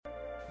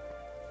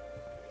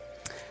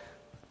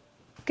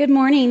Good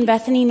morning,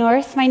 Bethany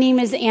North. My name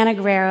is Anna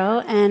Guerrero,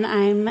 and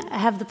I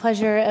have the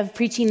pleasure of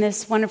preaching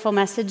this wonderful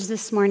message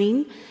this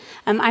morning.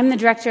 I'm the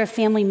director of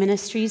family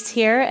ministries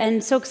here,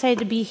 and so excited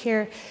to be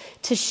here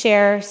to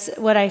share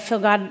what I feel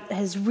God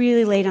has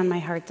really laid on my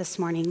heart this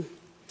morning.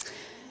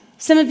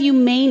 Some of you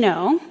may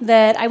know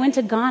that I went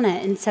to Ghana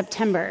in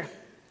September.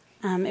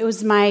 It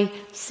was my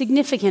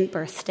significant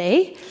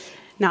birthday,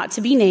 not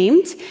to be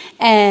named,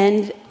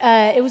 and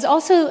it was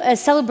also a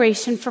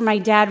celebration for my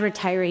dad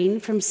retiring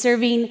from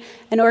serving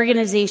an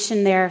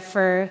organization there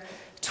for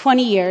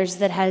 20 years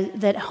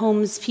that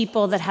homes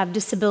people that have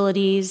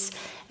disabilities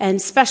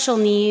and special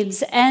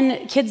needs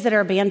and kids that are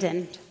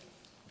abandoned.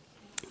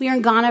 We were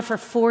in Ghana for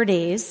 4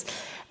 days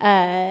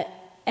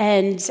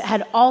and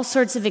had all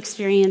sorts of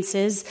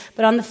experiences,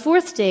 but on the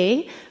fourth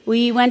day,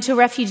 we went to a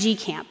refugee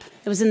camp.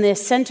 It was in the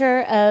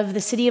center of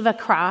the city of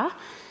Accra,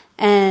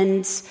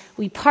 and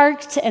we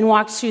parked and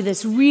walked through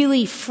this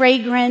really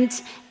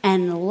fragrant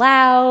and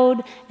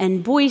loud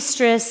and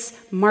boisterous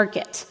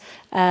market.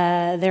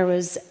 There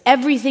was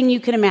everything you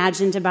could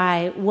imagine to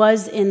buy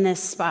was in this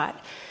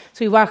spot.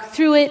 So we walk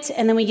through it,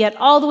 and then we get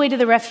all the way to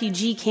the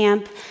refugee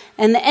camp,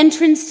 and the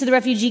entrance to the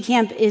refugee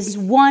camp is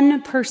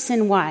 1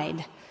 person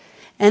wide.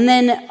 And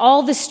then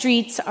all the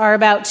streets are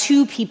about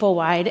 2 people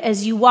wide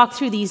as you walk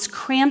through these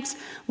cramped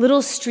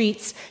little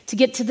streets to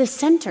get to the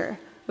center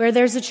where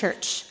there's a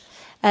church.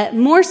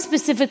 More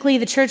specifically,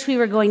 the church we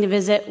were going to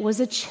visit was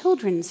a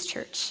children's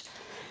church.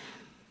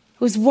 It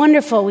was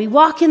wonderful. We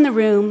walk in the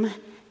room,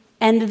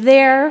 and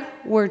there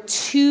were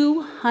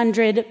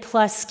 200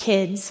 plus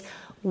kids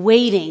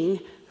waiting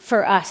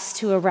for us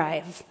to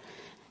arrive.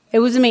 It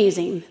was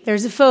amazing.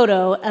 There's a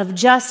photo of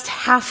just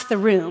half the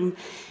room.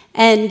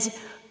 And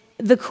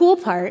the cool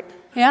part,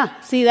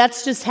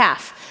 that's just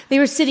half. They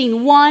were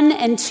sitting 1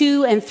 and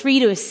 2 and 3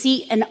 to a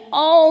seat, and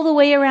all the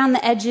way around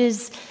the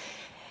edges.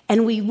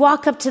 And we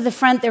walk up to the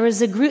front. There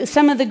was a group,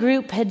 some of the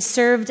group had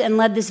served and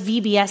led this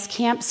VBS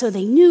camp, so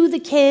they knew the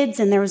kids,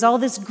 and there was all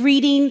this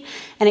greeting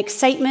and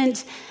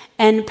excitement.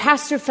 And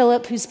Pastor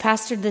Philip, who's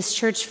pastored this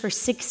church for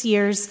 6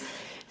 years,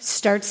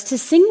 starts to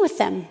sing with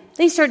them.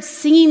 They start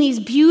singing these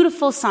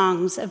beautiful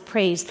songs of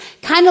praise,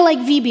 kind of like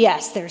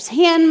VBS. There's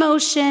hand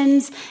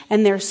motions,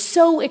 and they're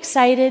so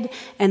excited,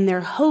 and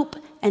their hope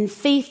and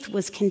faith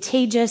was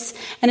contagious.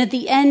 And at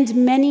the end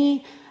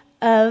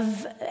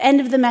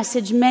of the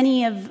message,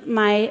 many of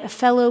my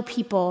fellow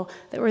people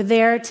that were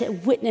there to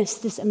witness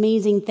this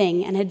amazing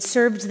thing and had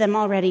served them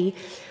already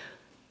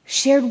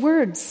shared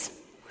words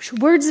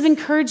of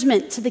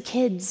encouragement to the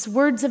kids,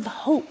 words of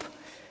hope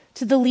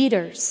to the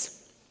leaders.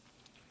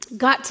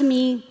 Got to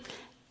me,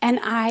 and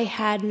I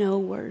had no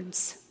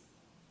words.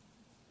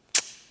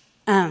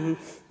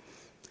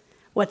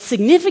 What's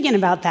significant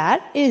about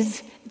that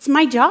is it's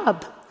my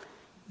job.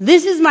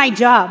 This is my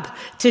job,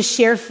 to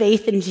share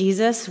faith in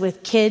Jesus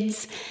with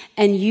kids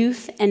and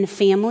youth and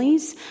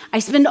families. I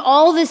spend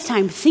all this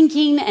time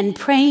thinking and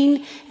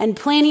praying and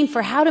planning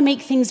for how to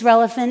make things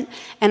relevant.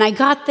 And I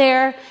got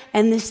there,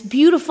 and this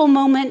beautiful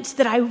moment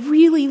that I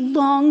really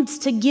longed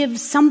to give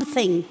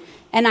something,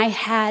 and I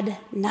had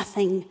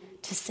nothing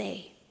to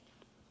say.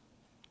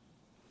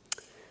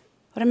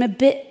 But I'm a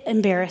bit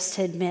embarrassed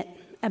to admit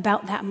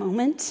about that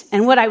moment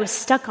and what I was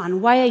stuck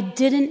on, why I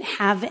didn't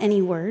have any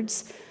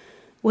words,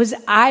 was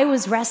I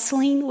was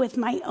wrestling with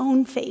my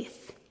own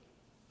faith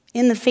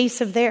in the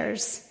face of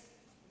theirs.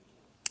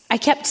 I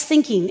kept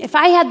thinking, if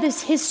I had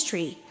this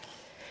history,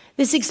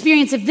 this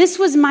experience, if this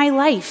was my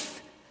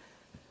life,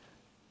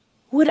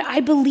 would I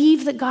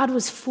believe that God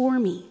was for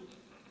me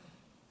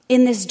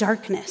in this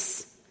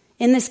darkness,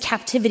 in this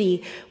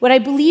captivity? Would I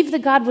believe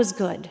that God was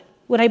good?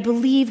 Would I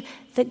believe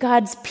that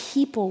God's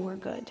people were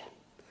good?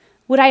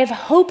 Would I have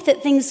hope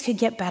that things could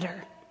get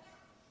better?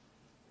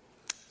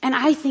 And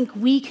I think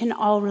we can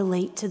all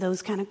relate to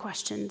those kind of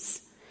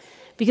questions.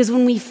 Because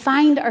when we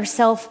find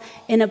ourselves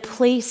in a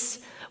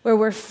place where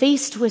we're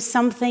faced with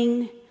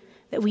something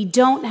that we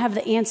don't have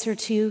the answer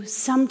to,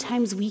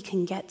 sometimes we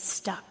can get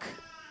stuck.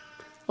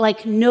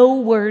 Like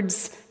no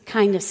words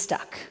kind of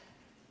stuck.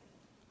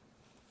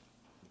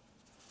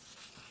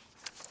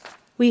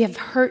 We have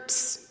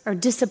hurts or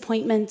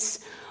disappointments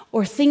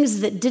or things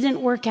that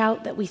didn't work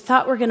out that we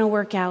thought were going to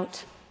work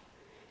out.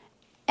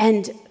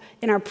 And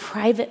in our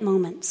private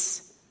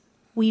moments,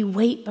 we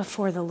wait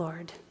before the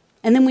Lord.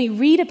 And then we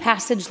read a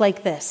passage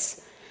like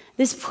this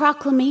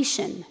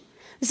proclamation.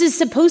 This is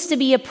supposed to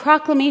be a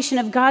proclamation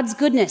of God's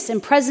goodness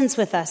and presence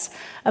with us,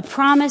 a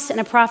promise and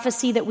a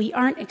prophecy that we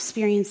aren't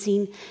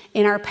experiencing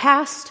in our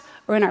past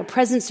or in our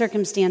present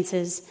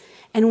circumstances.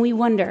 And we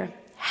wonder,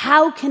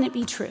 how can it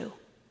be true?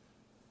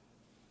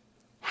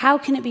 How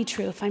can it be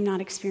true if I'm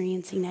not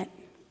experiencing it?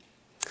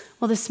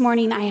 Well, this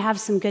morning I have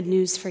some good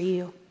news for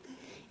you.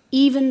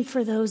 Even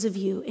for those of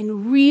you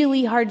in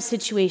really hard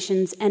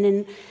situations and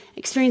in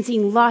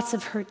experiencing lots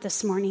of hurt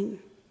this morning,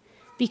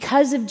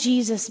 because of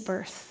Jesus'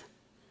 birth,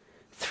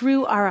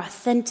 through our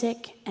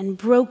authentic and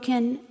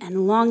broken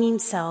and longing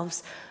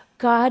selves,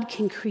 God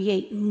can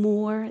create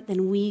more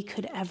than we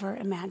could ever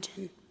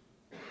imagine.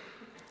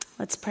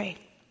 Let's pray.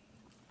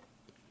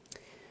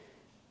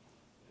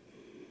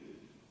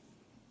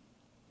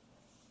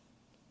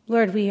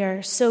 Lord, we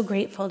are so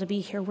grateful to be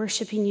here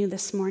worshiping you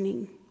this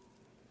morning.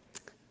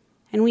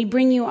 And we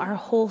bring you our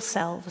whole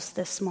selves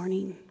this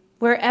morning,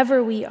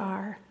 wherever we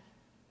are.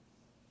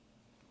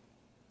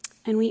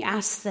 And we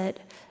ask that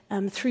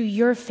through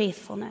your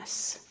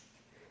faithfulness,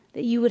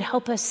 that you would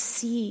help us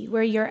see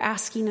where you're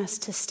asking us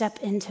to step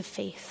into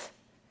faith.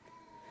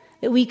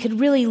 That we could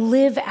really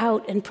live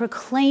out and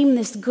proclaim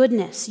this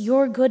goodness,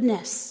 your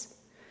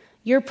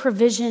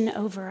provision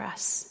over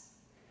us.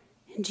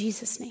 In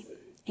Jesus' name,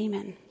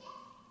 amen.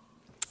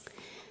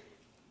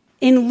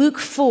 In Luke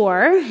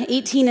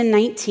 4:18 and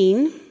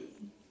 19,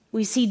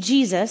 we see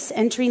Jesus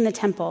entering the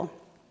temple.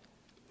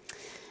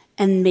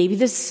 And maybe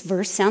this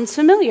verse sounds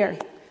familiar.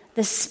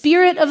 The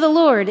Spirit of the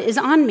Lord is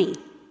on me,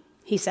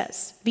 he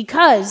says,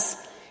 because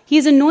he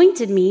has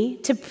anointed me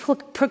to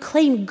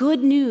proclaim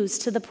good news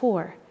to the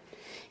poor.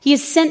 He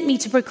has sent me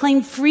to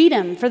proclaim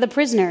freedom for the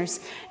prisoners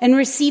and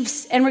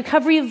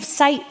recovery of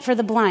sight for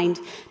the blind,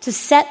 to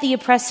set the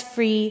oppressed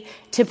free,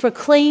 to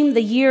proclaim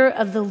the year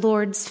of the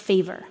Lord's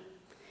favor.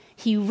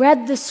 He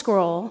read the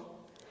scroll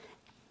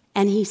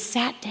and he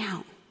sat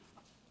down.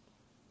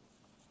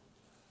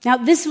 Now,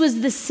 this was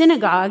the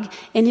synagogue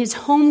in his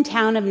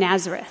hometown of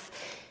Nazareth.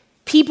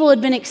 People had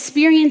been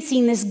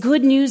experiencing this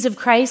good news of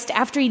Christ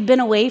after he'd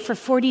been away for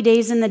 40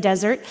 days in the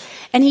desert.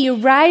 And he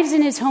arrives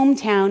in his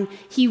hometown,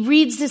 he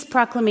reads this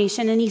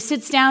proclamation, and he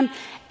sits down.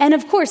 And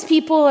of course,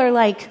 people are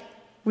like,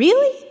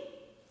 really?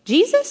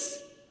 Jesus?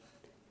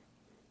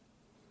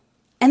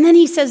 And then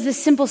he says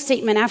this simple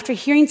statement after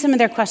hearing some of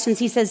their questions.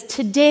 He says,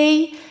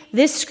 today,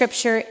 this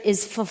scripture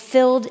is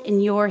fulfilled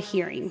in your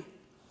hearing.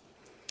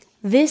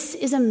 This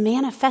is a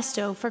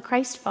manifesto for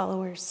Christ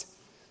followers.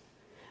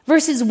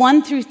 Verses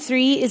 1 through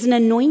 3 is an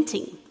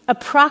anointing, a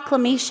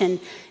proclamation,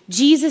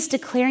 Jesus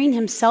declaring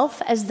himself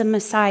as the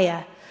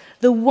Messiah,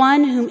 the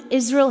one whom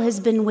Israel has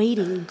been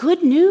waiting.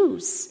 Good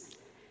news.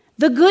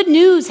 The good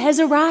news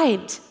has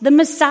arrived. The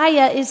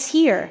Messiah is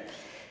here.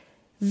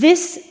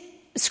 This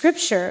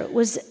scripture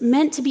was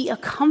meant to be a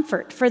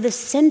comfort for the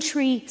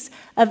centuries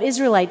of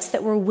Israelites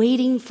that were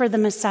waiting for the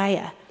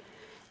Messiah.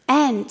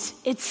 And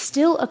it's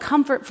still a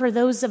comfort for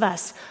those of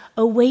us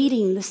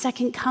awaiting the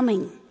second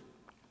coming.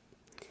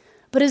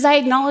 But as I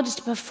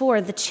acknowledged before,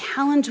 the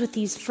challenge with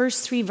these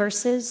first 3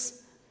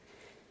 verses,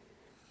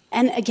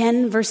 and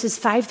again, verses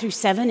 5 through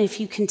 7, if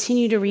you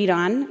continue to read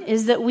on,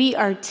 is that we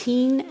are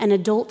teen and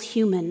adult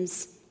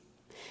humans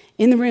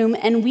in the room,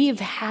 and we've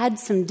had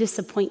some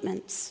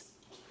disappointments.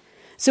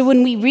 So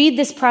when we read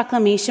this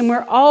proclamation,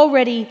 we're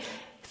already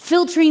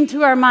filtering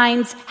through our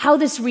minds how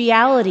this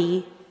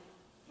reality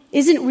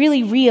isn't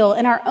really real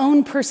in our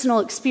own personal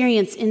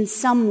experience in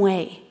some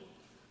way.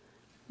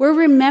 We're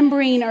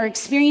remembering or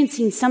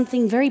experiencing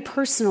something very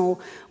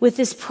personal with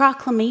this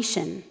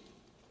proclamation.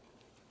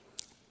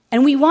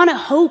 And we want to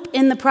hope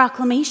in the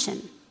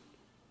proclamation.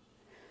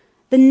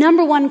 The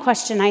number one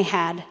question I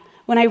had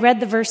when I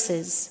read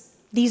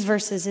these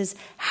verses is,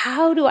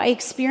 how do I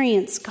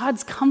experience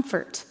God's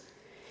comfort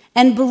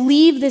and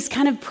believe this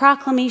kind of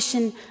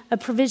proclamation of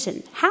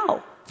provision?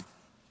 How?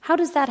 How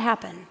does that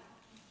happen?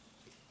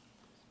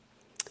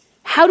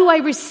 How do I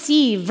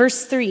receive,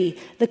 verse 3,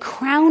 the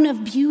crown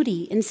of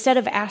beauty instead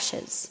of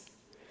ashes,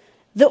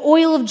 the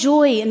oil of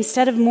joy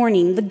instead of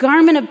mourning, the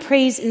garment of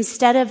praise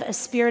instead of a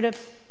spirit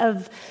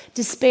of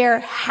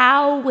despair?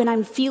 How, when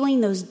I'm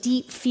feeling those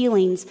deep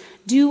feelings,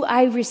 do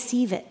I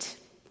receive it?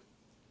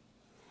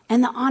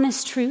 And the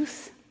honest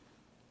truth,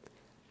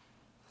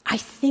 I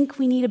think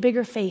we need a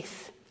bigger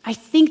faith. I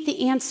think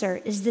the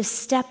answer is this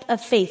step of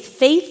faith.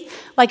 Faith,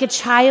 like a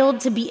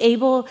child, to be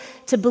able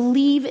to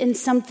believe in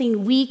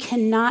something we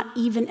cannot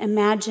even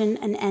imagine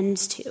an end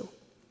to.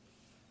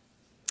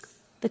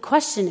 The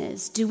question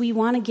is, do we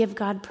want to give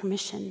God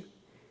permission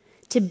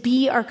to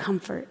be our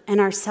comfort and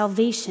our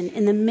salvation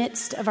in the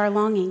midst of our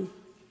longing?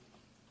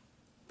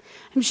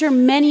 I'm sure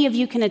many of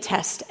you can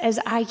attest, as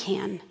I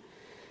can,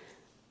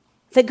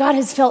 that God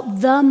has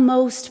felt the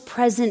most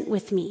present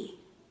with me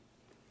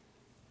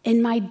in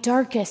my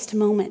darkest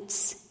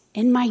moments,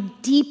 in my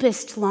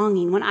deepest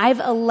longing. When I've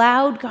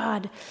allowed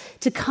God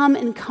to come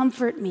and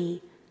comfort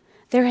me,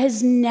 there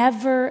has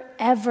never,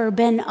 ever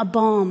been a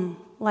balm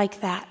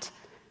like that.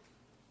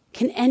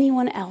 Can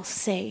anyone else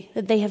say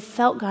that they have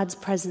felt God's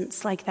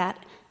presence like that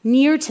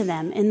near to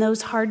them in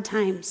those hard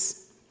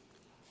times?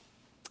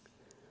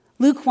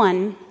 Luke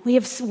 1, we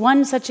have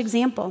one such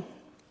example.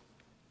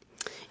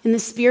 In the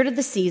spirit of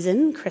the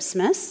season,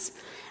 Christmas,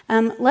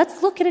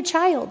 let's look at a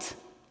child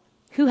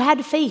who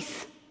had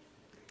faith,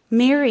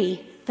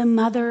 Mary, the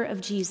mother of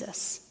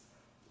Jesus.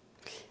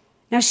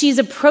 Now she's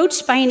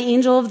approached by an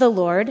angel of the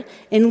Lord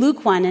in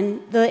Luke 1,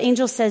 and the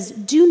angel says,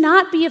 "Do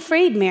not be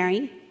afraid,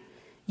 Mary.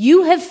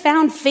 You have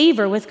found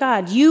favor with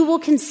God. You will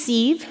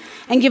conceive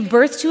and give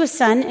birth to a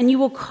son, and you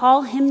will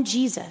call him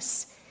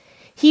Jesus.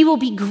 He will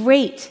be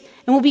great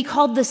and will be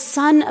called the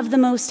Son of the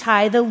Most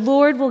High. The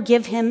Lord will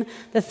give him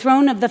the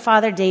throne of the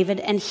father David,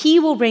 and he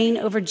will reign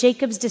over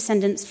Jacob's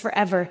descendants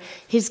forever.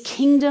 His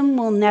kingdom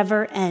will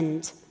never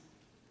end."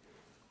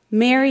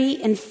 Mary,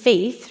 in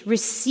faith,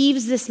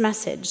 receives this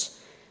message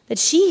that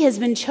she has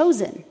been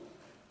chosen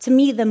to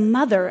me the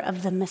mother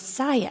of the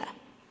Messiah.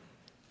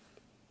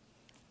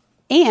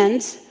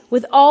 And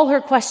with all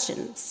her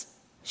questions,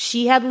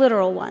 she had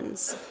literal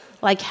ones,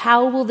 like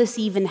how will this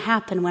even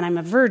happen when I'm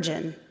a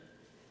virgin?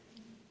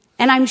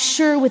 And I'm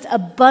sure with a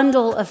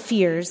bundle of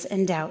fears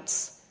and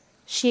doubts,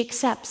 she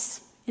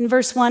accepts. In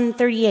verse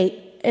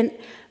 38,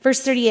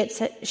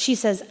 she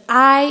says,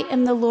 I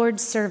am the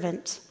Lord's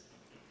servant.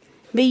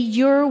 May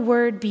your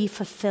word be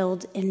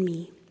fulfilled in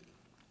me.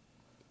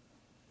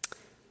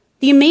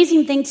 The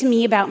amazing thing to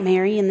me about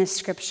Mary in this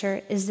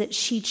scripture is that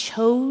she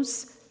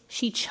chose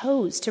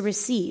to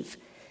receive,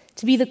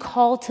 to be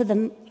called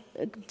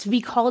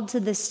to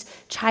this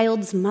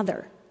child's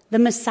mother, the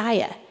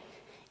Messiah,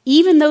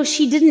 even though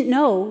she didn't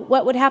know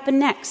what would happen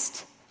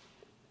next.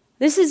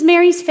 This is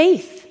Mary's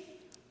faith,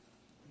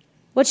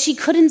 what she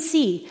couldn't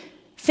see.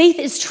 Faith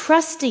is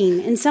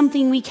trusting in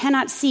something we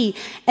cannot see.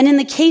 And in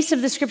the case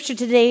of the scripture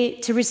today,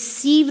 to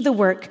receive the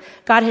work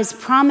God has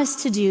promised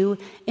to do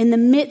in the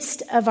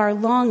midst of our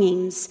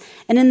longings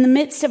and in the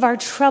midst of our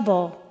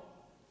trouble,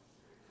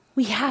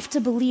 we have to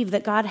believe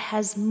that God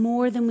has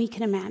more than we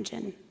can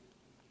imagine.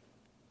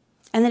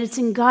 And that it's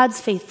in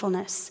God's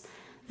faithfulness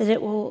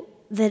that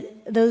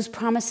those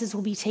promises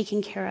will be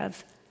taken care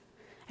of.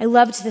 I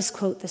loved this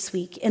quote this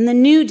week. In the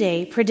new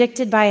day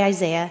predicted by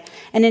Isaiah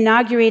and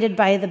inaugurated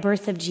by the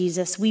birth of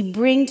Jesus, we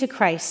bring to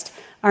Christ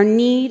our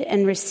need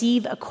and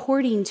receive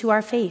according to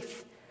our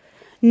faith,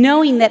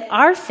 knowing that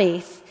our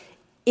faith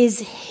is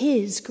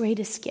his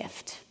greatest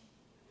gift.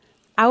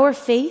 Our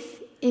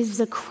faith is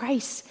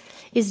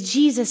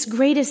Jesus'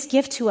 greatest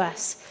gift to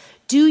us.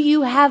 Do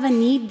you have a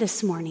need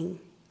this morning?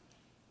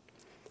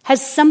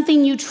 Has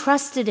something you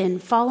trusted in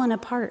fallen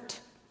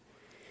apart?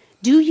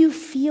 Do you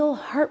feel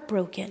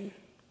heartbroken?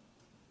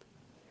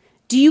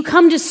 Do you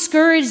come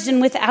discouraged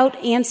and without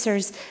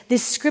answers?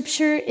 This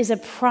scripture is a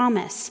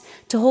promise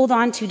to hold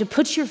on to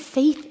put your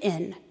faith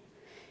in.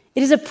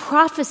 It is a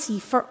prophecy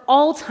for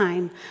all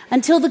time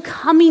until the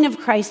coming of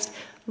Christ.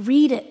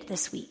 Read it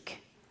this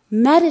week.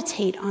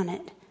 Meditate on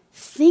it.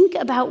 Think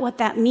about what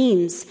that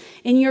means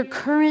in your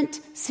current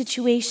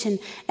situation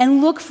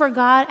and look for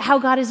how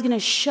God is going to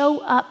show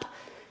up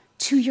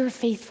to your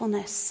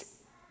faithfulness.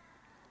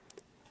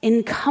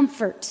 In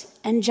comfort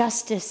and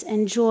justice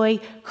and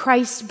joy,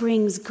 Christ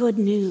brings good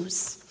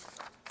news.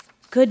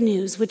 Good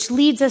news, which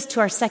leads us to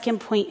our second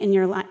point in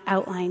your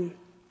outline.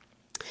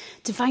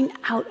 To find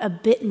out a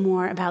bit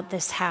more about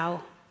this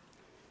how,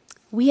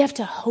 we have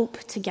to hope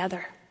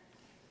together.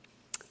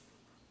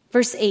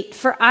 Verse 8,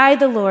 for I,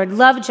 the Lord,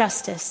 love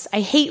justice. I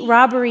hate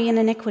robbery and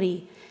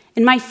iniquity.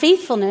 In my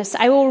faithfulness,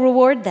 I will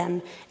reward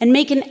them and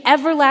make an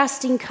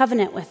everlasting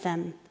covenant with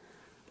them.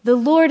 The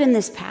Lord in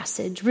this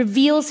passage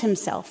reveals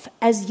himself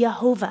as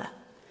Jehovah.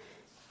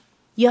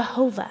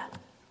 Jehovah.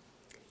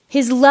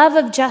 His love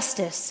of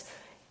justice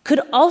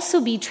could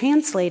also be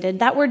translated,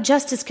 that word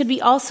justice could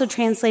be also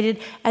translated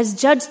as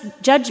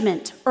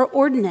judgment or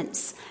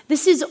ordinance.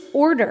 This is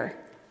order.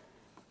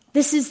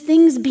 This is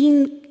things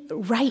being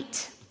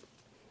right.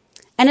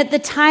 And at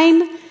the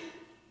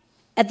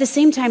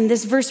same time,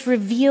 this verse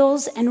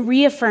reveals and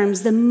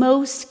reaffirms the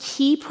most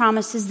key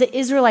promises the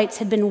Israelites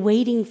had been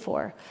waiting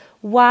for.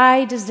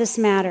 Why does this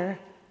matter?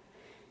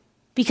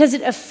 Because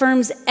it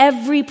affirms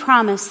every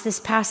promise this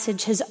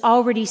passage has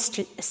already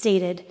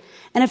stated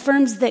and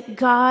affirms that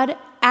God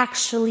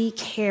actually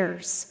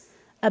cares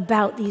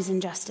about these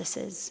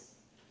injustices,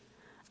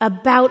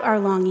 about our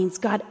longings.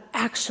 God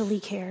actually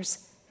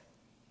cares.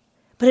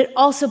 But it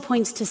also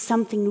points to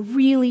something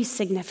really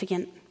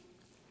significant.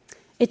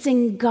 It's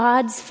in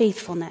God's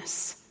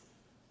faithfulness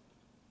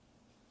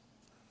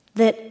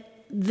that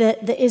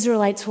the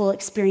Israelites will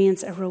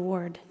experience a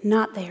reward,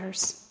 not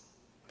theirs.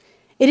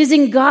 It is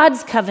in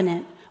God's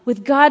covenant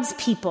with God's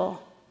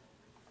people,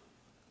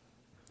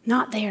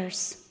 not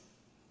theirs.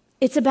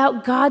 It's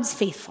about God's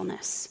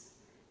faithfulness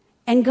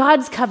and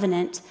God's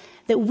covenant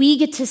that we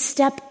get to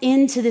step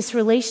into this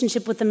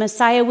relationship with the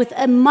Messiah with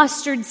a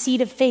mustard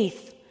seed of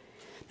faith.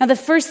 Now, the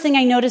first thing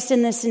I noticed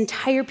in this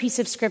entire piece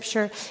of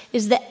scripture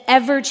is the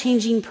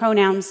ever-changing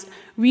pronouns.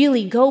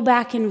 Really, go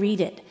back and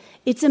read it.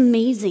 It's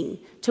amazing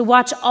to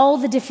watch all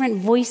the different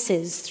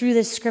voices through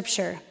this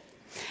scripture.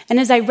 And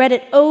as I read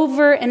it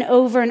over and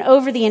over and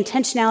over, the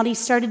intentionality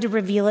started to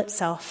reveal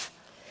itself.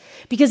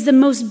 Because the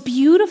most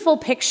beautiful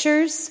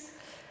pictures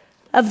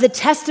of the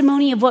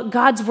testimony of what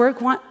God's work,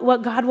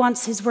 what God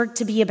wants his work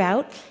to be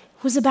about,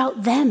 was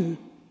about them.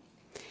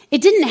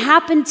 It didn't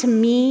happen to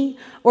me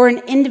or an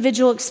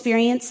individual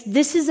experience.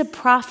 This is a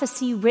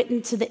prophecy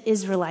written to the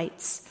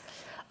Israelites,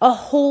 a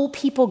whole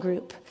people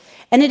group.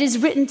 And it is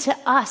written to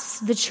us,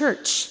 the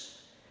church,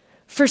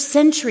 for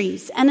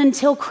centuries and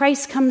until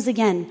Christ comes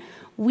again.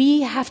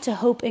 We have to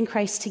hope in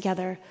Christ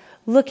together.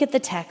 Look at the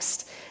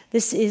text.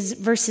 This is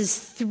verses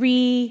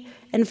 3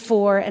 and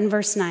 4 and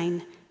verse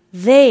 9.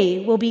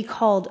 They will be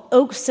called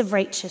oaks of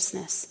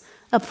righteousness,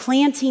 a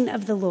planting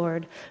of the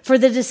Lord, for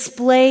the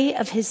display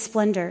of his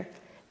splendor.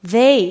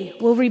 They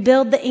will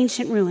rebuild the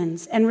ancient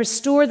ruins and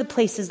restore the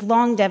places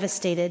long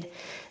devastated.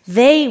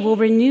 They will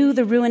renew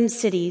the ruined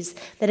cities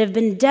that have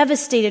been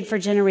devastated for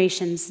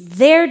generations.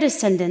 Their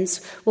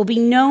descendants will be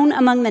known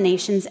among the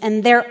nations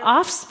and their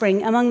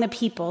offspring among the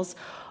peoples.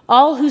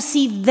 All who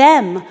see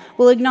them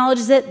will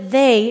acknowledge that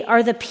they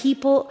are the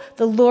people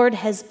the Lord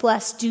has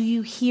blessed. Do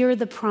you hear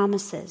the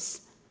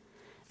promises?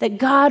 That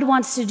God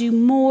wants to do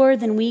more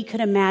than we could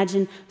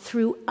imagine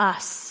through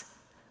us,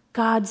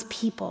 God's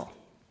people.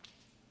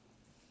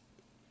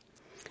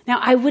 Now,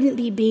 I wouldn't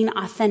be being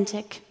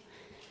authentic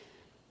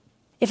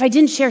if I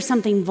didn't share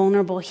something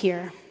vulnerable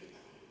here.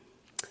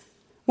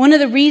 One of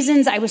the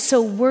reasons I was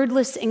so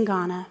wordless in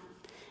Ghana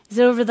is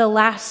that over the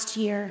last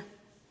year,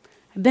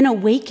 I've been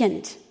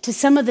awakened to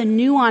some of the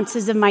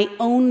nuances of my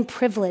own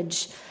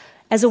privilege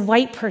as a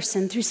white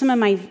person through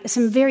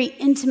some very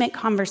intimate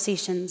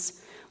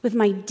conversations with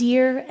my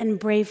dear and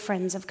brave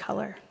friends of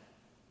color.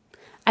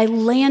 I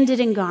landed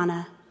in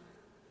Ghana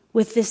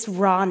with this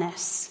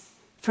rawness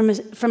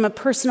from a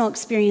personal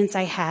experience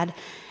I had,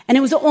 and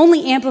it was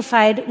only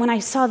amplified when I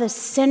saw the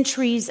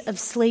centuries of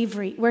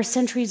slavery, where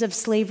centuries of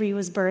slavery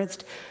was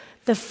birthed.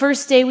 The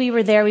first day we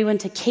were there, we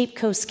went to Cape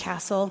Coast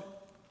Castle.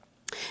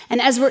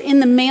 And as we're in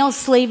the male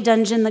slave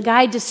dungeon, the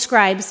guide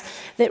describes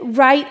that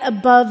right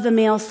above the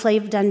male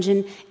slave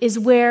dungeon is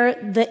where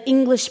the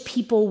English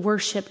people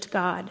worshiped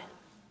God.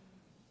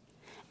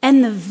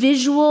 And the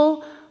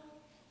visual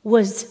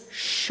was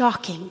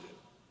shocking.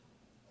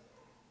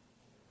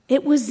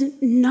 It was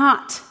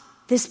not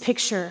this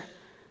picture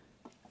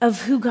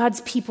of who God's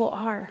people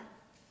are.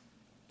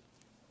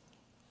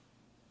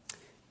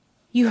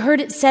 You heard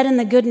it said in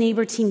the Good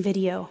Neighbor Team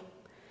video.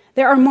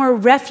 There are more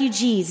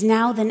refugees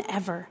now than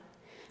ever.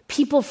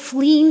 People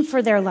fleeing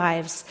for their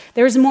lives.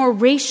 There's more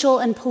racial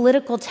and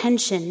political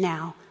tension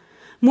now.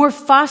 More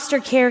foster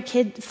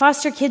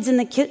kids in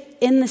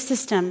the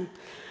system.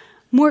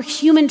 More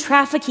human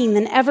trafficking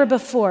than ever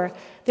before.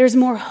 There's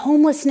more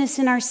homelessness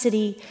in our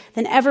city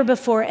than ever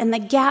before, and the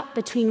gap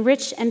between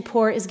rich and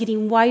poor is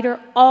getting wider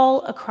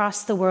all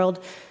across the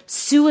world.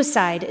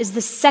 Suicide is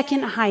the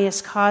second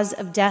highest cause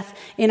of death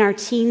in our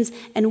teens,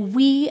 and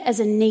we as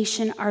a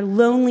nation are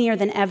lonelier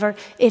than ever.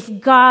 If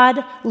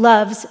God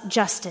loves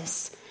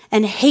justice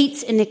and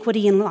hates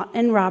iniquity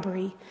and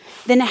robbery,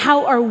 then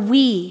how are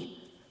we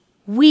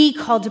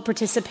called to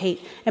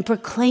participate in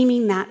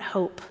proclaiming that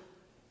hope?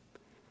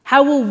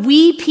 How will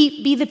we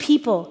be the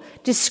people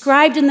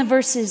described in the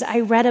verses I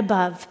read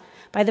above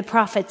by the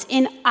prophets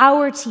in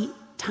our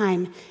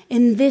time,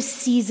 in this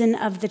season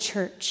of the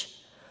church?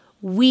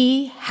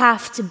 We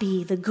have to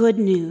be the good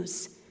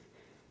news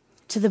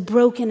to the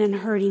broken and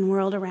hurting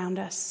world around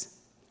us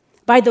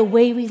by the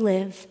way we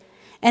live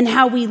and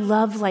how we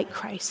love like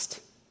Christ,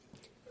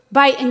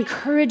 by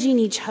encouraging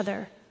each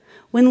other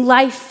when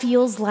life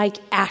feels like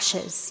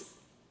ashes.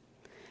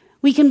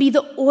 We can be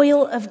the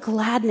oil of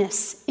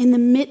gladness in the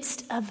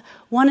midst of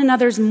one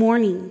another's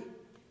mourning.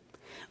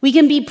 We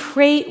can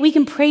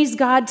praise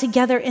God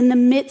together in the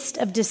midst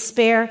of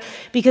despair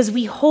because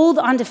we hold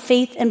on to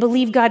faith and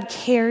believe God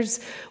cares,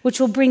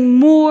 which will bring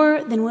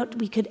more than what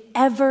we could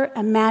ever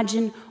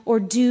imagine or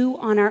do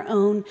on our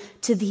own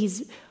to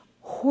these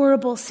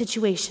horrible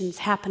situations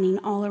happening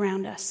all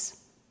around us.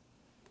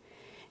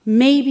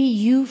 Maybe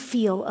you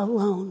feel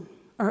alone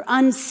or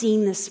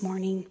unseen this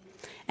morning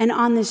and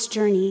on this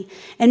journey,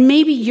 and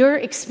maybe your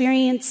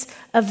experience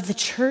of the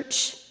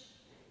church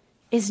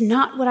is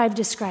not what I've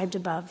described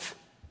above.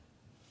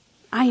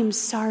 I am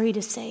sorry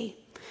to say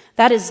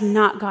that is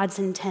not God's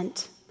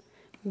intent.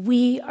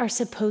 We are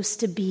supposed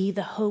to be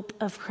the hope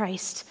of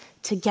Christ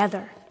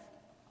together.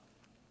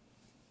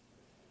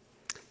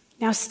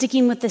 Now,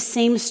 sticking with the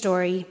same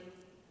story,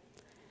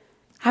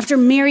 after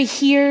Mary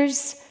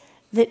hears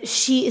that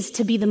she is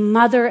to be the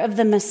mother of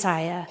the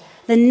Messiah,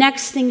 the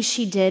next thing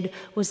she did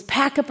was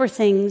pack up her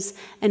things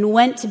and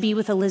went to be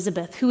with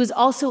Elizabeth, who was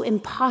also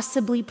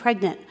impossibly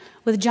pregnant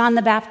with John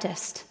the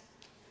Baptist.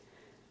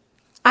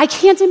 I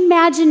can't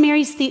imagine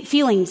Mary's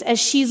feelings as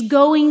she's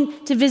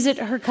going to visit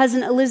her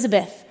cousin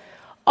Elizabeth.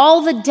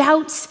 All the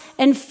doubts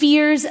and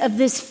fears of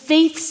this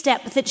faith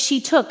step that she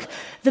took.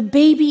 The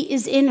baby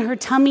is in her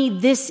tummy.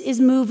 This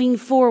is moving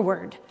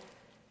forward.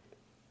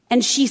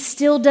 And she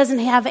still doesn't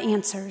have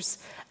answers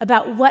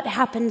about what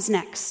happens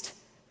next.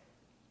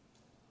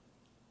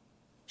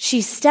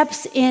 She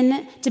steps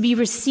in to be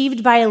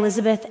received by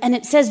Elizabeth, and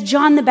it says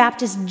John the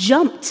Baptist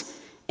jumped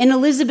in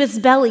Elizabeth's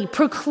belly,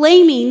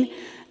 proclaiming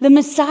the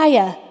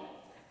Messiah.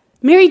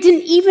 Mary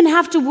didn't even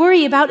have to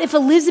worry about if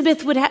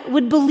Elizabeth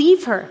would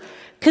believe her,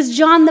 because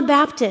John the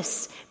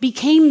Baptist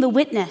became the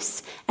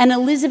witness, and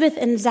Elizabeth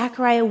and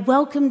Zechariah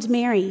welcomed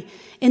Mary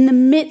in the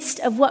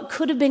midst of what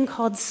could have been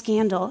called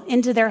scandal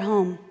into their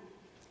home.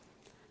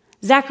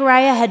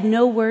 Zechariah had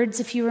no words,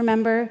 if you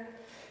remember.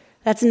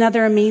 That's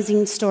another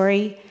amazing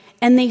story.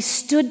 And they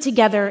stood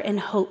together in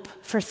hope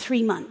for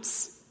 3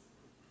 months.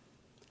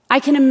 I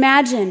can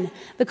imagine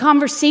the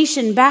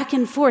conversation back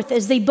and forth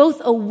as they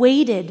both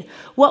awaited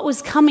what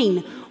was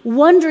coming,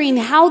 wondering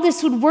how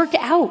this would work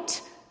out.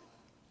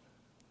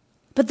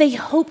 But they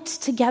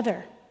hoped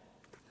together.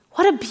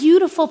 What a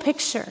beautiful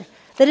picture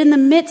that in the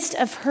midst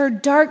of her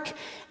dark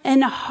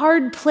and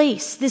hard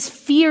place, this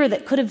fear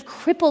that could have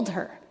crippled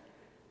her,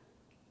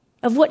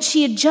 of what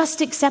she had just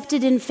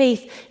accepted in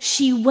faith,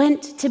 she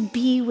went to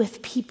be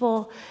with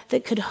people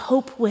that could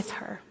hope with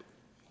her.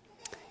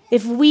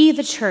 If we,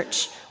 the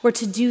church, were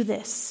to do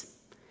this,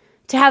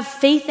 to have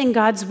faith in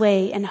God's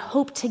way and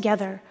hope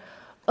together,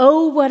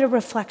 oh, what a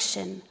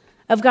reflection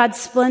of God's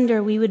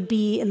splendor we would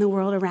be in the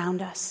world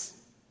around us.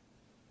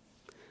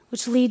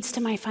 Which leads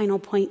to my final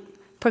point,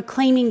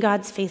 proclaiming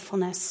God's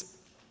faithfulness.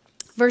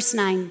 Verse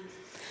 9,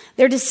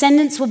 their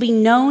descendants will be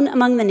known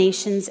among the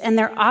nations and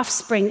their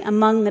offspring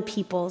among the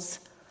peoples.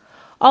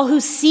 All who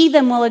see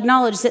them will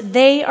acknowledge that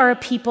they are a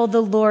people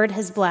the Lord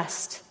has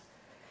blessed.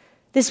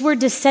 This word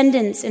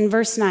descendants in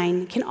verse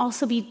 9 can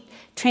also be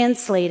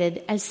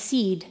translated as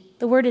seed.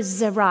 The word is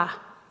zerah,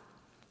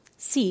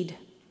 seed.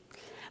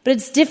 But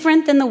it's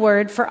different than the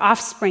word for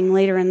offspring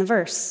later in the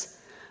verse.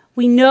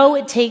 We know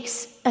it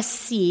takes a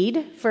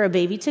seed for a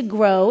baby to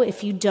grow.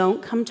 If you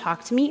don't, come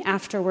talk to me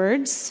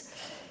afterwards.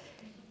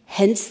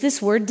 Hence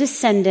this word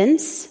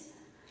descendants.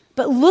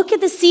 But look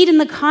at the seed in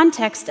the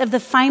context of the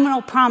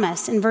final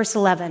promise in verse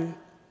 11.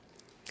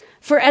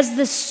 For as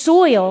the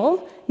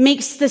soil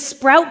makes the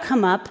sprout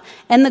come up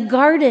and the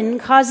garden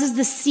causes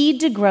the seed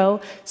to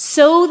grow,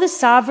 so the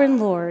sovereign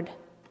Lord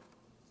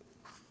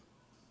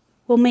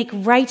will make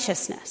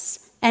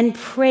righteousness and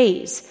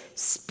praise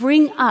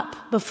spring up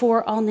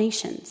before all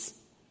nations.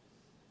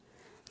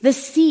 The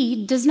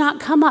seed does not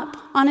come up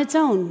on its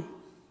own.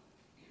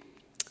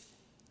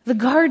 The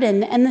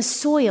garden and the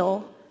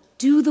soil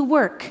do the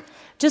work,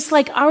 just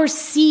like our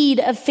seed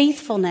of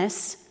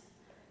faithfulness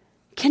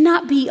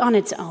cannot be on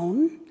its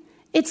own.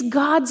 It's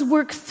God's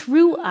work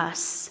through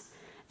us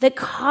that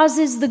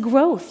causes the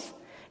growth.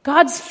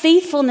 God's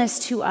faithfulness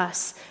to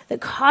us that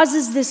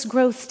causes this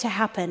growth to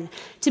happen,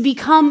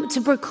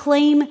 to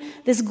proclaim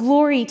this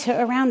glory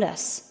to around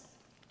us.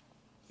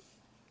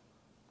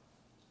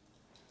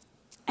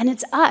 And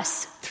it's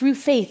us, through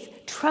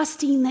faith,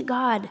 trusting that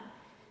God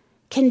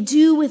can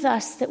do with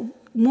us that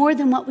more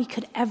than what we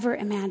could ever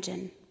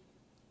imagine.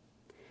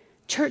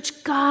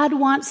 Church, God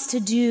wants to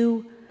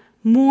do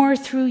more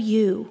through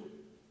you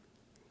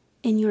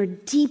in your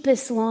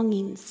deepest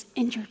longings,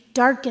 in your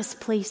darkest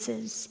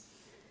places,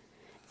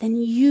 than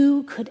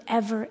you could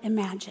ever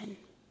imagine.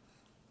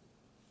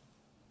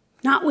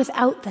 Not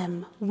without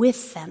them,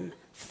 with them,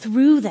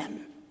 through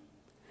them.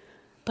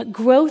 But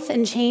growth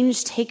and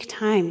change take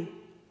time.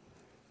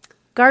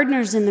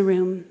 Gardeners in the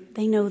room,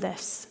 they know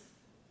this.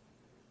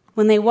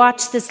 When they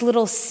watch this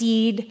little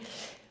seed,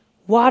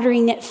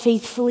 watering it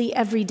faithfully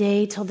every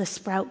day till the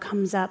sprout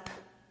comes up.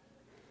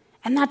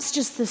 And that's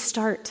just the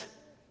start.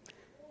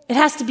 It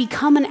has to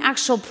become an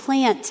actual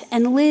plant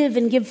and live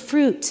and give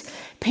fruit.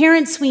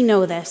 Parents, we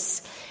know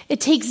this.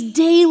 It takes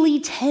daily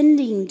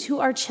tending to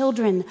our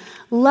children,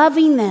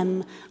 loving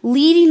them,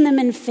 leading them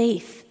in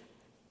faith.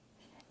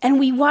 And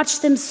we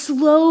watch them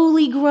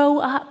slowly grow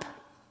up.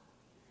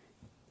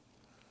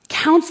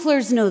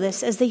 Counselors know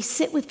this as they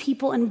sit with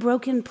people in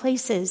broken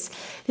places.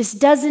 This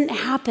doesn't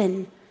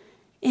happen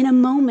in a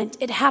moment.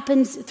 It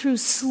happens through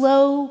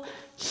slow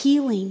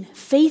healing,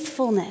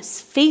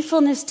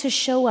 faithfulness to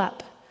show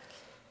up.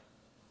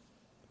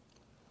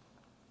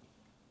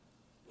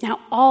 Now,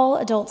 all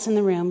adults in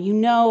the room, you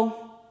know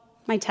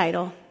my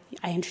title.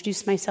 I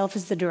introduced myself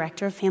as the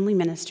Director of Family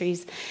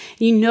Ministries.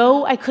 You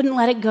know I couldn't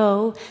let it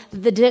go.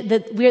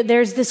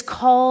 There's this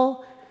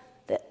call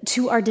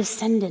to our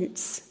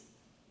descendants,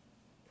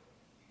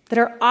 that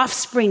our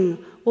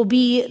offspring will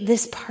be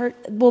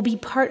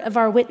part of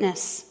our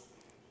witness.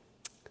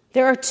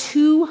 There are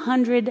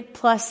 200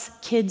 plus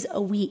kids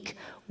a week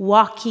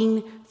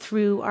walking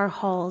through our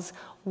halls,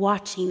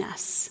 watching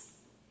us.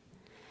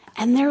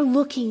 And they're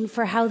looking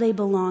for how they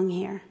belong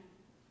here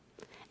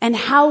and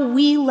how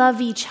we love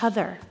each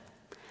other,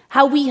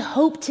 how we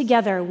hope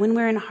together when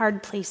we're in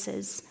hard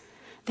places.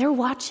 They're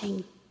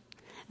watching.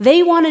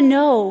 They want to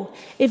know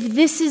if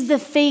this is the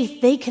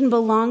faith they can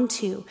belong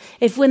to,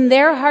 if when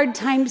their hard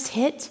times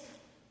hit,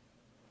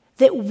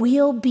 that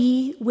we'll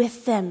be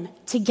with them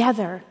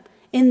together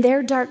in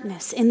their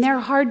darkness, in their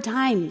hard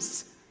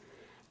times.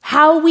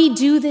 How we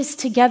do this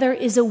together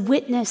is a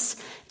witness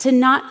to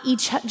not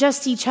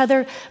just each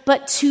other,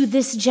 but to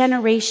this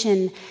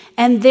generation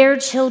and their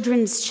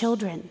children's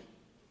children.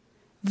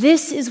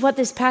 This is what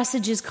this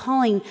passage is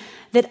calling,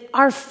 that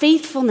our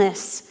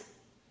faithfulness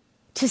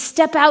to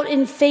step out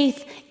in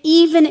faith,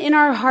 even in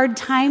our hard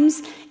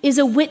times, is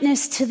a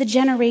witness to the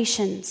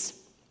generations.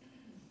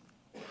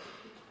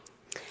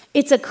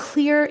 It's a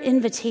clear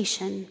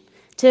invitation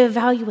to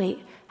evaluate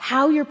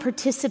how you're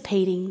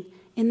participating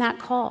in that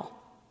call.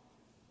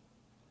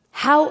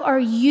 How are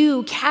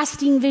you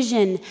casting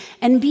vision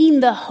and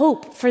being the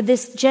hope for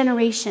this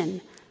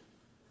generation?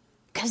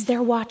 Because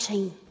they're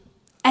watching.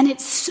 And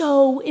it's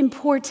so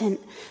important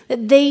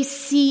that they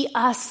see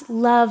us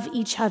love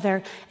each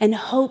other and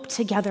hope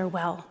together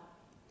well.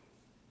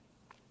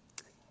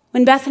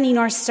 When Bethany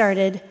North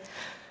started,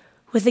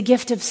 with the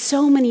gift of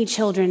so many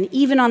children,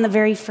 even on the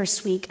very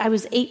first week. I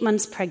was 8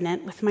 months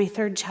pregnant with my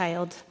third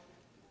child.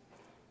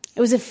 It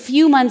was a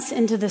few months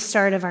into the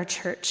start of our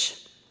church.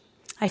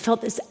 I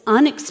felt this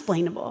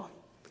unexplainable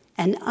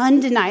and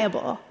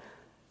undeniable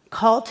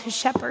call to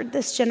shepherd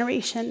this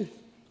generation.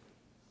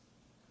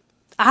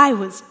 I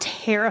was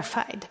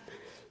terrified.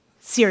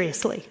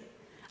 Seriously.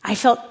 I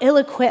felt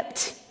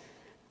ill-equipped.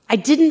 I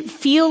didn't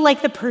feel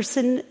like the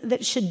person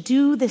that should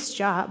do this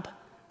job.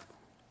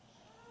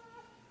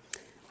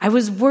 I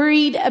was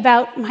worried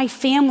about my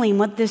family and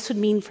what this would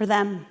mean for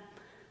them.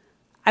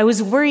 I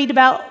was worried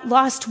about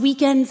lost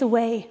weekends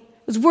away.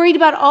 I was worried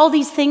about all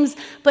these things,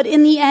 but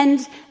in the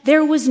end,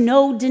 there was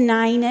no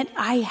denying it.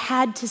 I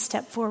had to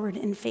step forward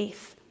in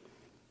faith.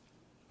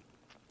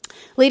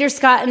 Later,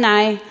 Scott and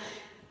I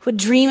would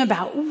dream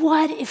about,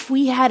 what if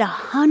we had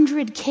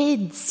 100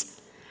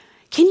 kids?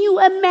 Can you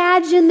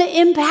imagine the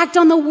impact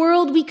on the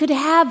world we could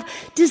have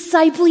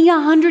discipling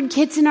 100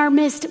 kids in our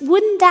midst?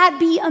 Wouldn't that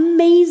be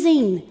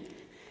amazing?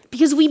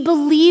 Because we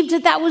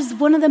believed that was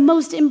one of the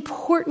most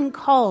important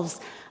calls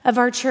of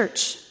our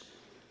church.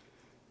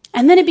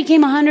 And then it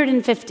became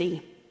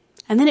 150.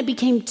 And then it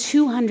became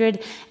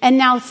 200. And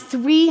now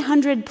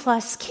 300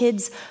 plus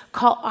kids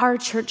call our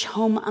church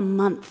home a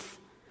month.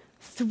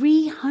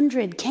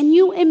 300. Can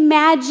you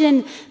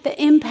imagine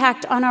the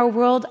impact on our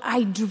world?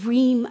 I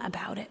dream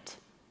about it.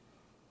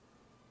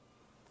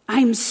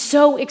 I'm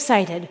so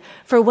excited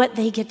for what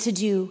they get to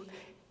do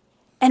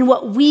and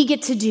what we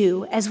get to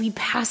do as we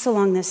pass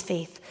along this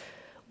faith.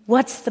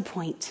 What's the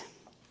point?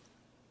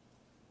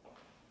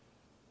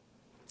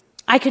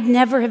 I could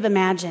never have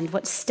imagined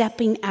what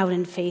stepping out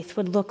in faith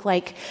would look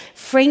like.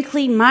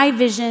 Frankly, my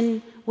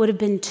vision would have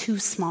been too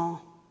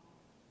small.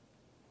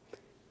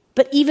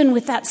 But even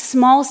with that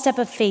small step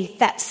of faith,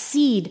 that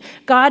seed,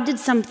 God did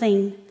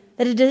something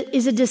that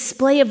is a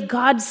display of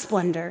God's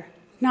splendor,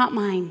 not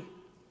mine.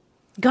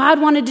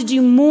 God wanted to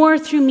do more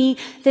through me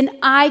than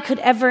I could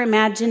ever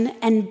imagine.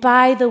 And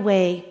by the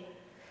way,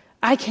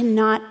 I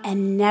cannot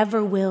and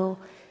never will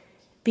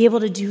be able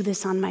to do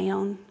this on my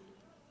own.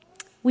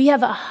 We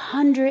have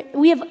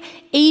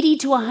 80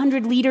 to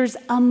 100 leaders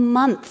a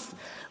month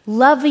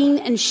loving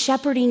and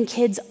shepherding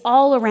kids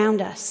all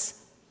around us.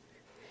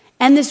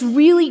 And this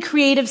really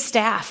creative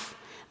staff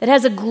that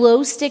has a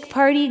glow stick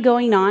party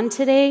going on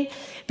today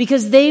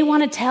because they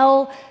want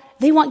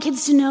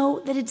kids to know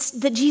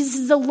that Jesus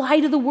is the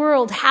light of the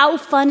world. How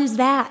fun is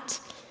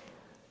that?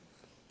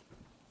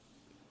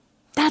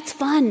 That's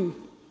fun.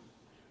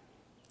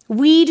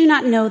 We do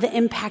not know the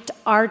impact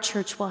our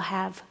church will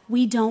have.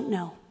 We don't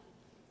know.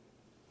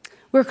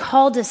 We're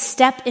called to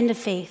step into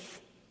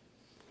faith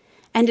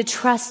and to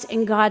trust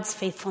in God's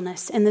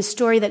faithfulness and the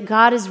story that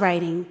God is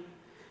writing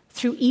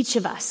through each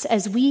of us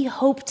as we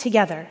hope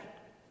together.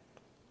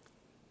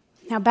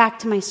 Now back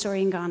to my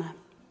story in Ghana.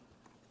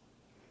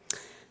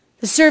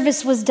 The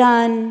service was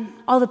done.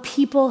 All the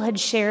people had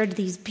shared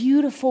these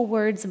beautiful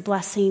words of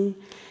blessing.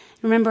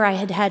 Remember, I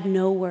had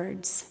no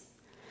words.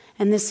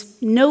 And this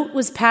note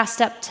was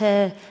passed up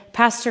to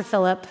Pastor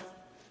Philip,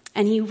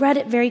 and he read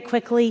it very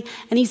quickly,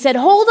 and he said,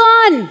 "Hold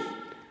on!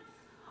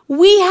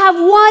 We have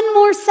one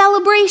more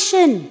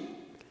celebration."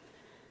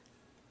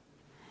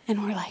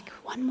 And we're like,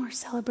 one more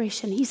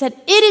celebration? He said,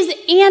 "It is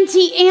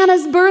Auntie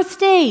Anna's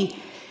birthday,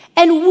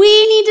 and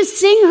we need to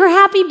sing her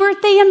happy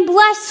birthday and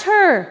bless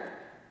her."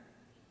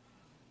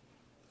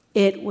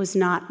 It was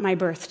not my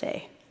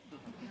birthday.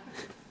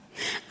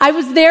 I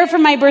was there for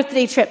my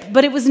birthday trip,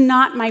 but it was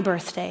not my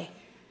birthday.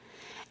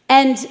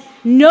 And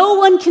no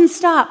one can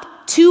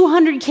stop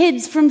 200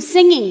 kids from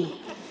singing.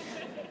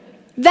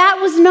 That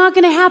was not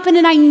going to happen,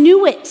 and I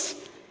knew it.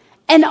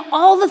 And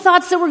all the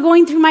thoughts that were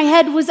going through my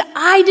head was,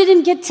 I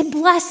didn't get to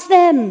bless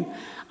them.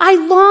 I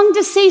longed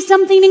to say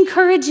something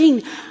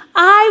encouraging.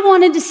 I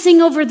wanted to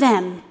sing over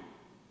them.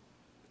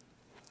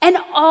 And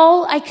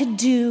all I could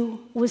do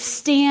was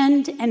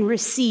stand and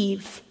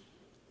receive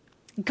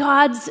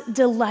God's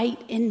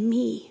delight in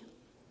me.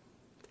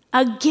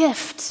 A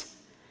gift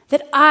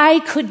that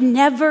I could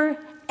never,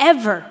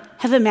 ever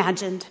have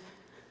imagined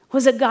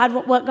was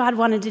what God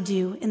wanted to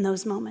do in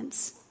those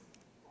moments.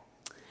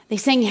 They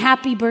sang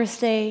happy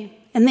birthday,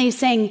 and they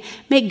sang,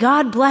 "May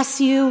God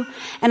bless you."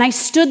 And I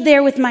stood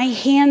there with my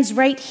hands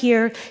right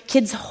here,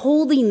 kids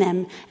holding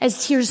them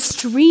as tears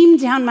streamed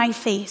down my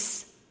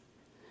face.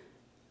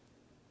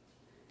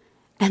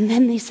 And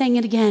then they sang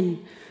it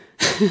again.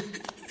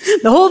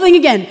 The whole thing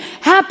again.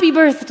 "Happy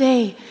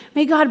birthday.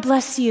 May God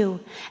bless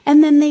you."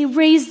 And then they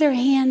raised their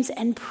hands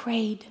and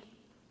prayed.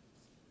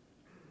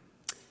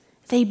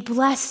 They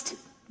blessed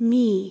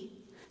me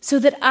so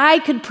that I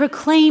could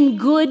proclaim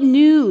good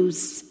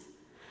news.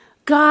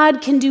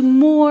 God can do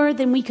more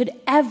than we could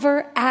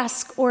ever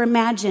ask or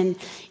imagine,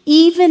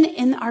 even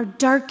in our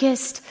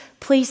darkest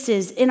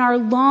places, in our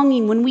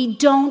longing, when we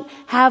don't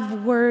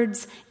have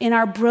words, in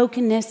our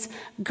brokenness.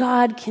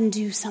 God can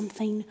do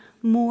something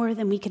more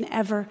than we can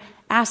ever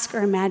ask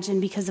or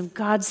imagine because of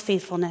God's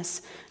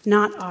faithfulness,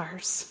 not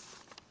ours.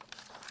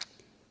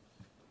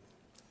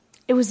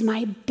 It was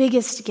my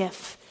biggest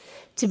gift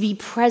to be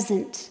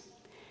present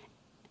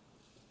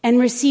and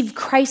receive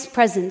Christ's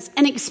presence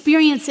and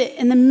experience it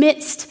in the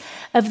midst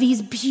of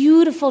these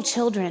beautiful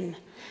children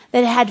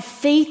that had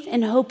faith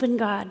and hope in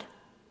God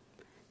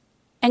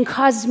and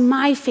caused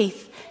my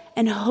faith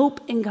and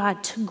hope in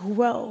God to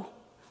grow.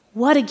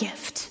 What a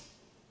gift.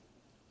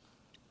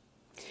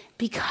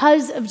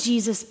 Because of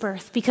Jesus'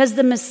 birth, because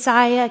the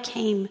Messiah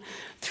came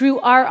through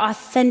our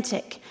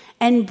authentic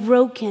and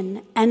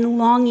broken and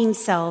longing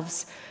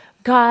selves,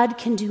 God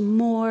can do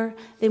more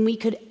than we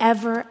could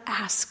ever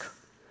ask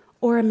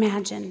or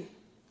imagine.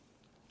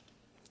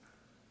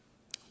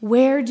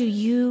 Where do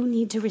you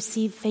need to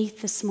receive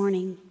faith this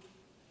morning?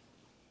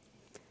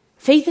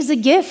 Faith is a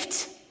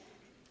gift.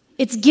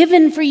 It's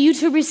given for you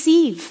to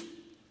receive.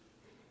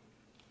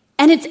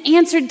 And it's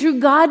answered through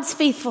God's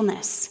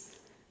faithfulness.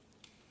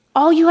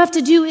 All you have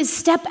to do is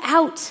step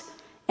out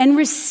and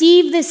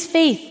receive this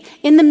faith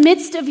in the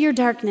midst of your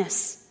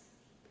darkness,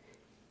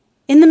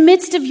 in the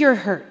midst of your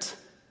hurt.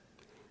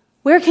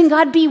 Where can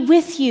God be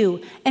with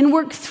you and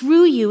work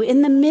through you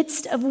in the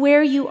midst of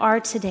where you are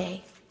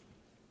today?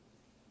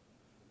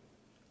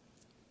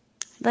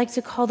 I'd like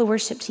to call the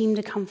worship team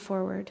to come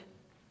forward.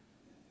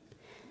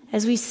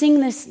 As we sing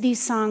these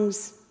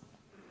songs,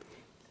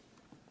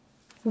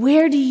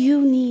 where do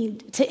you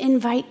need to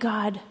invite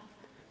God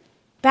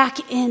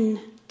back in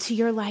to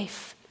your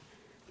life,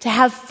 to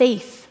have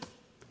faith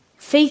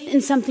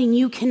in something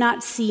you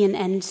cannot see an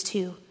end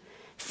to,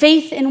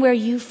 faith in where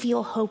you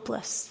feel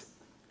hopeless?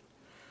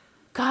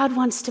 God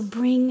wants to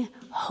bring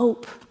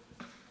hope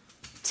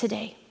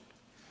today.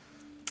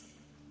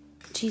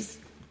 Jesus,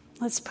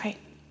 let's pray.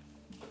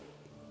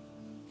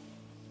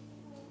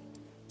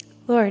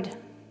 Lord,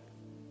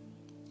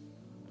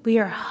 we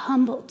are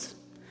humbled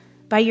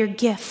by your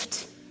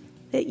gift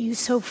that you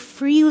so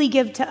freely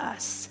give to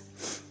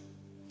us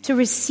to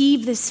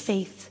receive this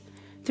faith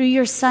through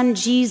your Son,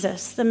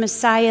 Jesus, the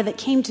Messiah that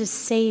came to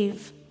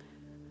save.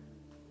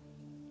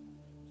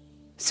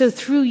 So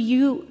through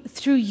you,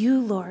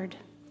 Lord,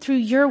 through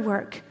your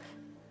work,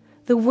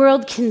 the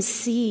world can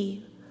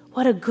see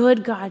what a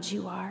good God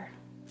you are,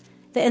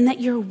 and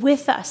that you're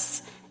with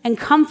us and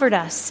comfort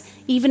us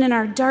even in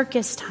our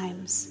darkest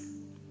times.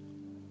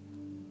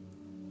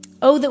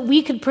 Oh, that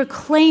we could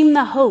proclaim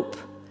the hope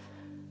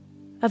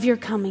of your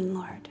coming,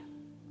 Lord.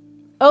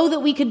 Oh,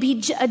 that we could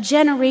be a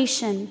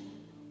generation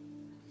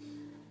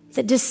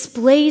that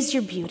displays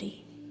your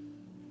beauty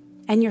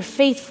and your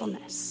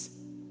faithfulness.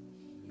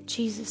 In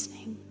Jesus'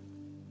 name.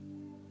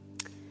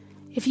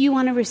 If you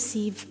want to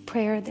receive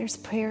prayer, there's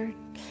prayer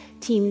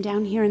team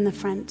down here in the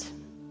front.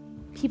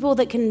 People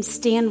that can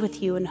stand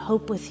with you and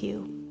hope with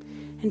you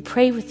and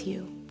pray with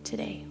you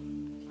today.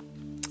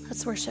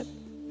 Let's worship.